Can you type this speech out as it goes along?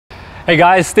Hey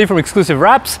guys, Steve from Exclusive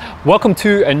Wraps. Welcome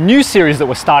to a new series that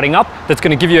we're starting up that's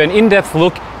going to give you an in-depth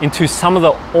look into some of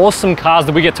the awesome cars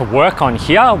that we get to work on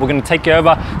here. We're going to take you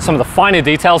over some of the finer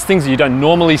details, things that you don't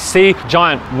normally see.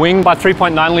 Giant wing by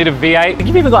 3.9 litre V8.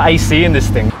 You've even got AC in this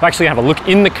thing. We're actually going to have a look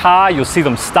in the car. You'll see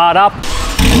them start up.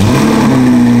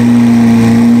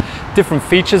 Different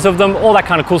features of them, all that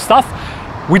kind of cool stuff.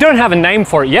 We don't have a name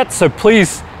for it yet, so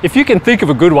please, if you can think of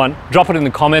a good one, drop it in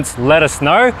the comments, let us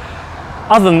know.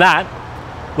 Other than that,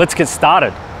 let's get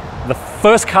started. The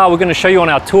first car we're going to show you on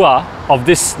our tour of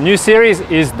this new series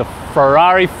is the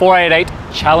Ferrari 488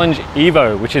 Challenge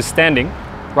EVO, which is standing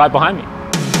right behind me.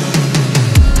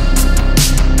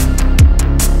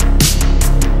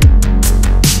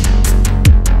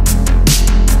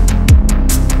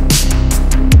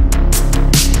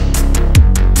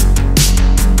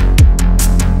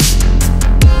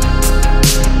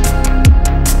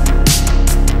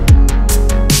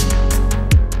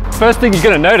 First thing you're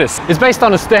going to notice is based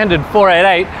on a standard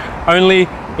 488, only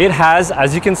it has,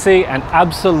 as you can see, an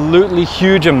absolutely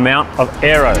huge amount of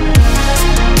aero.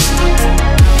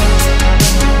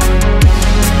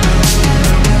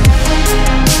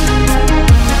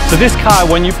 So this car,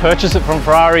 when you purchase it from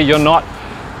Ferrari,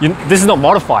 this is not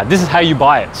modified. This is how you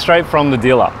buy it, straight from the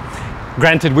dealer.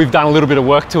 Granted, we've done a little bit of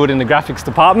work to it in the graphics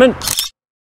department.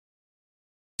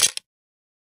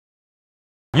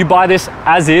 You buy this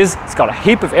as is. It's got a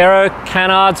heap of aero,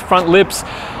 canards, front lips,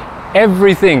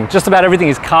 everything, just about everything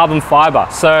is carbon fiber.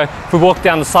 So if we walk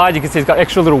down the side, you can see it's got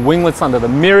extra little winglets under the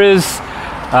mirrors.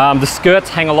 The skirts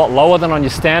hang a lot lower than on your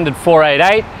standard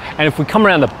 488. And if we come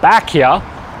around the back here,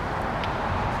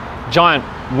 giant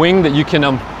wing that you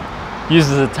can use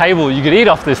as a table. You could eat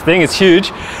off this thing, it's huge.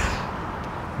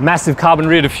 Massive carbon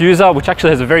rear diffuser, which actually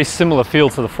has a very similar feel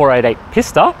to the 488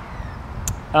 Pista.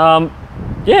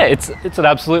 Yeah, it's an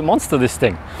absolute monster, this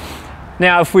thing.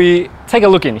 Now, if we take a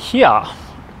look in here,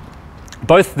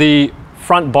 both the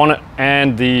front bonnet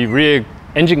and the rear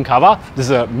engine cover, this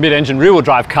is a mid-engine rear-wheel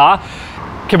drive car,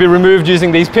 can be removed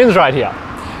using these pins right here.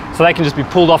 So they can just be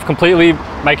pulled off completely,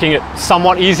 making it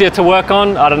somewhat easier to work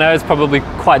on. I don't know, it's probably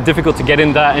quite difficult to get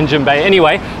in the engine bay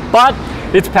anyway, but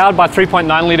it's powered by 3.9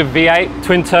 litre V8,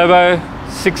 twin turbo,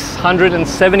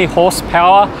 670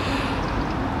 horsepower,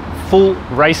 full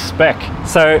race spec.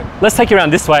 So let's take you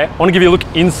around this way. I want to give you a look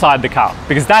inside the car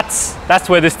because that's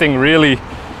where this thing really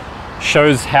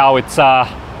shows how it's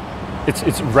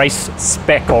race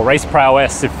spec or race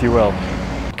prowess, if you will.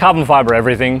 Carbon fiber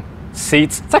everything,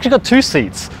 seats. It's actually got 2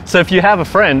 seats. So if you have a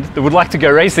friend that would like to go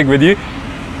racing with you,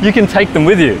 you can take them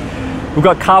with you. We've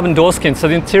got carbon door skins, so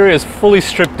the interior is fully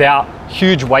stripped out.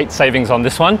 Huge weight savings on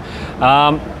this one.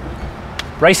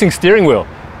 Racing steering wheel.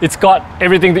 It's got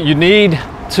everything that you need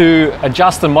to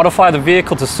adjust and modify the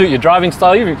vehicle to suit your driving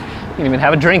style. You can even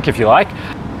have a drink if you like.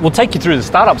 We'll take you through the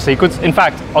startup sequence. In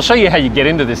fact, I'll show you how you get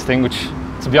into this thing, which,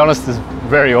 to be honest, is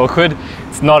very awkward.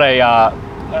 It's not a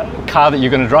car that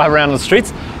you're going to drive around on the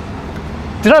streets.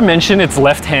 Did I mention it's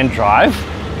left-hand drive?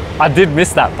 I did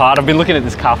miss that part. I've been looking at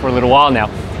this car for a little while now.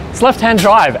 It's left-hand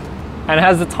drive and it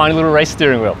has the tiny little race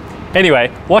steering wheel. Anyway,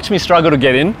 watch me struggle to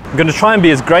get in. I'm going to try and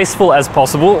be as graceful as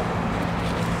possible,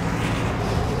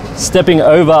 stepping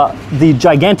over the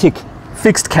gigantic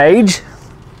fixed cage.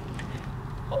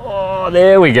 Oh,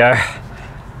 there we go.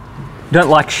 Don't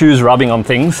like shoes rubbing on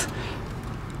things.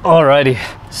 Alrighty,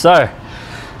 so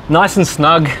nice and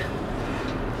snug.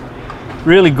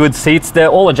 Really good seats. They're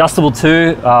all adjustable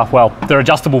too. Well, they're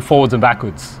adjustable forwards and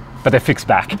backwards, but they're fixed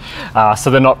back. So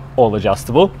they're not all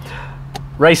adjustable.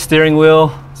 Race steering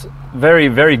wheel. Very,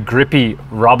 very grippy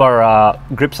rubber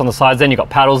grips on the sides. Then you've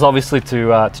got paddles, obviously,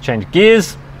 to change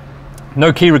gears.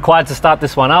 No key required to start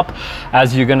this one up,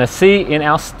 as you're going to see in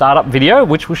our startup video,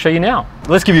 which we'll show you now.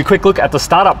 Let's give you a quick look at the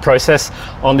startup process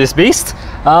on this beast.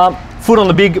 Foot on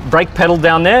the big brake pedal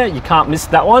down there, you can't miss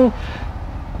that one.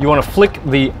 You want to flick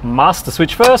the master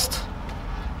switch first,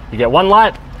 you get 1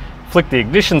 light. Flick the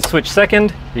ignition switch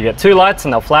second, you get 2 lights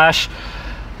and they'll flash.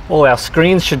 All our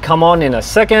screens should come on in a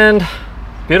second.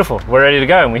 Beautiful, we're ready to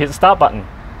go, and we hit the start button.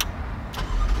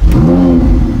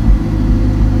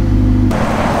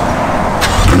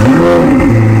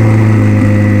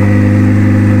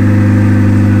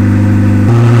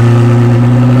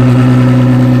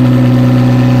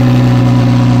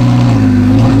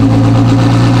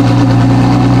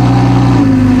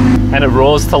 And it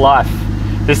roars to life.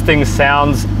 This thing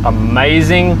sounds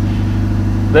amazing.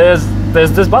 There's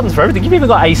buttons for everything. You've even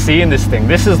got AC in this thing.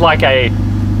 This is like a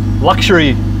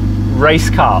luxury race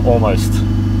car almost.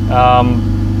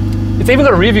 It's even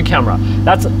got a rear view camera,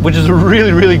 which is a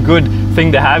really, really good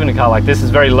thing to have in a car like this.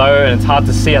 It's very low and it's hard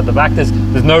to see at the back. There's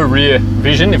no rear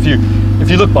vision. If you if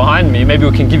you look behind me, maybe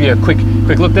we can give you a quick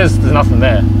look. There's nothing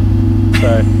there.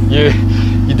 So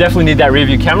you definitely need that rear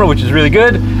view camera, which is really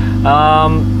good.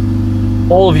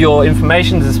 All of your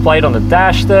information is displayed on the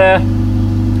dash there.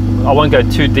 I won't go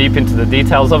too deep into the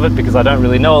details of it because I don't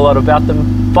really know a lot about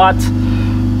them, but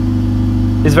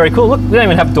it's very cool. Look, we don't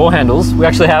even have door handles. We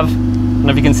actually have, I don't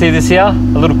know if you can see this here,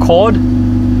 a little cord.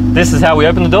 This is how we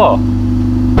open the door.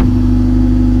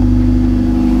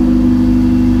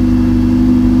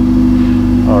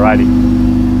 Alrighty.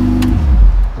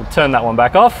 We'll turn that one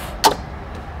back off.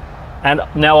 And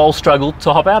now I'll struggle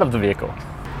to hop out of the vehicle.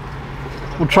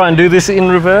 We'll try and do this in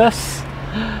reverse.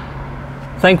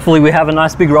 Thankfully, we have a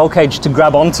nice big roll cage to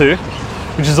grab onto,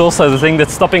 which is also the thing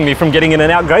that's stopping me from getting in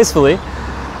and out gracefully.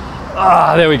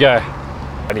 Ah, there we go.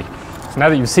 Ready. So now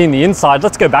that you've seen the inside,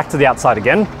 let's go back to the outside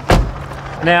again.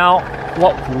 Now,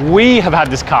 what we have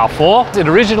had this car for, it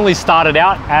originally started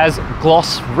out as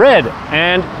gloss red,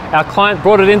 and our client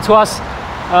brought it into us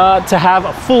to have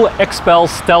a full XPEL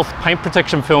stealth paint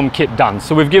protection film kit done.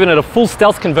 So we've given it a full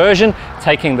stealth conversion,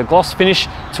 taking the gloss finish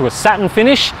to a satin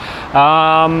finish.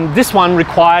 This one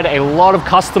required a lot of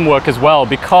custom work as well,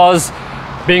 because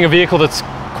being a vehicle that's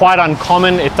quite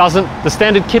uncommon, the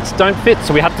standard kits don't fit,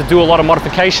 so we had to do a lot of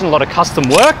modification, a lot of custom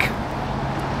work.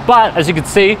 But as you can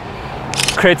see,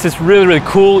 it creates this really, really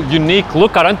cool, unique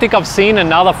look. I don't think I've seen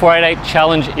another 488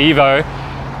 Challenge EVO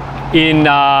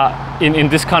in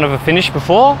this kind of a finish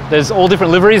before. There's all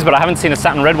different liveries, but I haven't seen a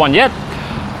satin red one yet.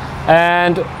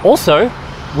 And also,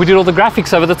 we did all the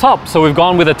graphics over the top. So we've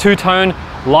gone with a two-tone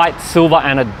light silver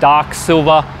and a dark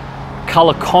silver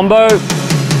color combo.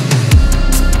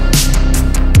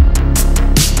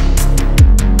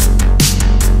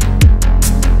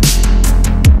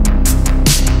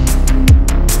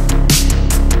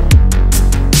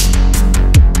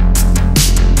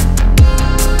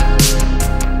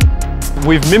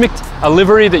 We've mimicked a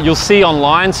livery that you'll see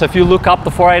online. So if you look up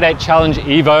the 488 Challenge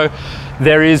EVO,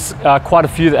 there is quite a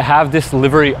few that have this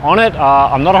livery on it.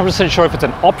 I'm not 100% sure if it's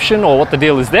an option or what the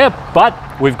deal is there, but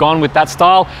we've gone with that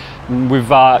style.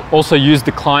 We've also used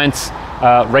the client's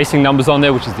racing numbers on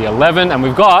there, which is the 11, and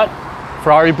we've got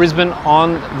Ferrari Brisbane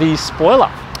on the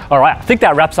spoiler. All right, I think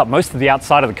that wraps up most of the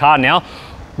outside of the car now.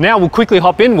 Now we'll quickly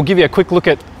hop in. We'll give you a quick look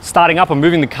at starting up and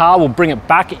moving the car. We'll bring it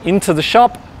back into the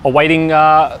shop, awaiting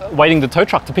the tow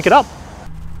truck to pick it up.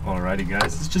 Alrighty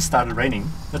guys, it's just started raining.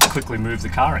 Let's quickly move the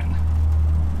car in.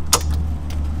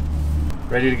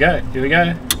 Ready to go, here we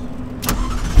go.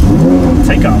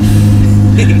 Take off.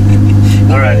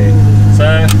 Alrighty,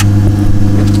 so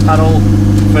paddle,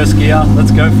 first gear,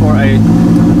 let's go for a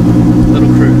little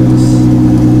cruise.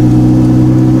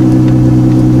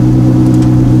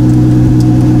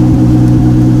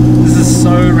 This is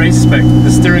so race spec.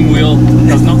 The steering wheel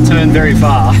does not turn very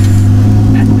far.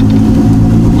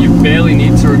 You barely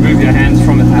need to remove your hands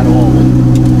from it at all.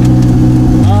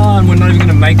 Oh, and we're not even going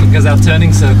to make it because our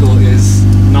turning circle is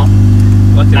not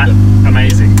that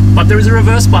amazing. But there is a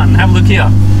reverse button. Have a look here.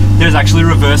 There's actually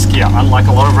reverse gear, unlike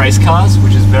a lot of race cars,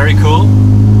 which is very cool.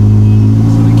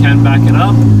 So we can back it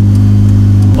up.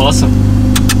 Awesome.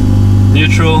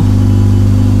 Neutral.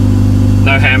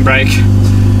 No handbrake.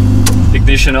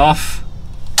 Ignition off.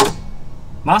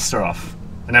 Master off.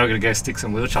 And now we're going to go stick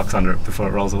some wheel chocks under it before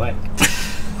it rolls away.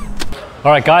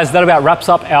 All right guys, that about wraps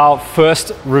up our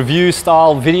first review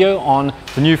style video on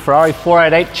the new Ferrari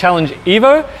 488 Challenge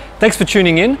EVO. Thanks for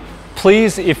tuning in.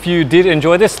 Please, if you did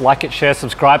enjoy this, like it, share,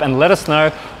 subscribe, and let us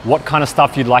know what kind of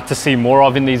stuff you'd like to see more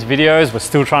of in these videos. We're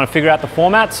still trying to figure out the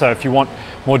format, so if you want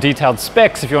more detailed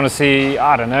specs, if you want to see,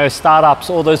 I don't know,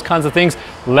 startups, all those kinds of things,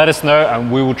 let us know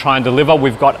and we will try and deliver.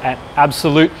 We've got an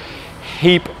absolute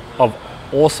heap of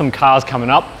awesome cars coming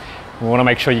up. We want to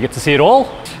make sure you get to see it all.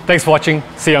 Thanks for watching.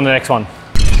 See you on the next one.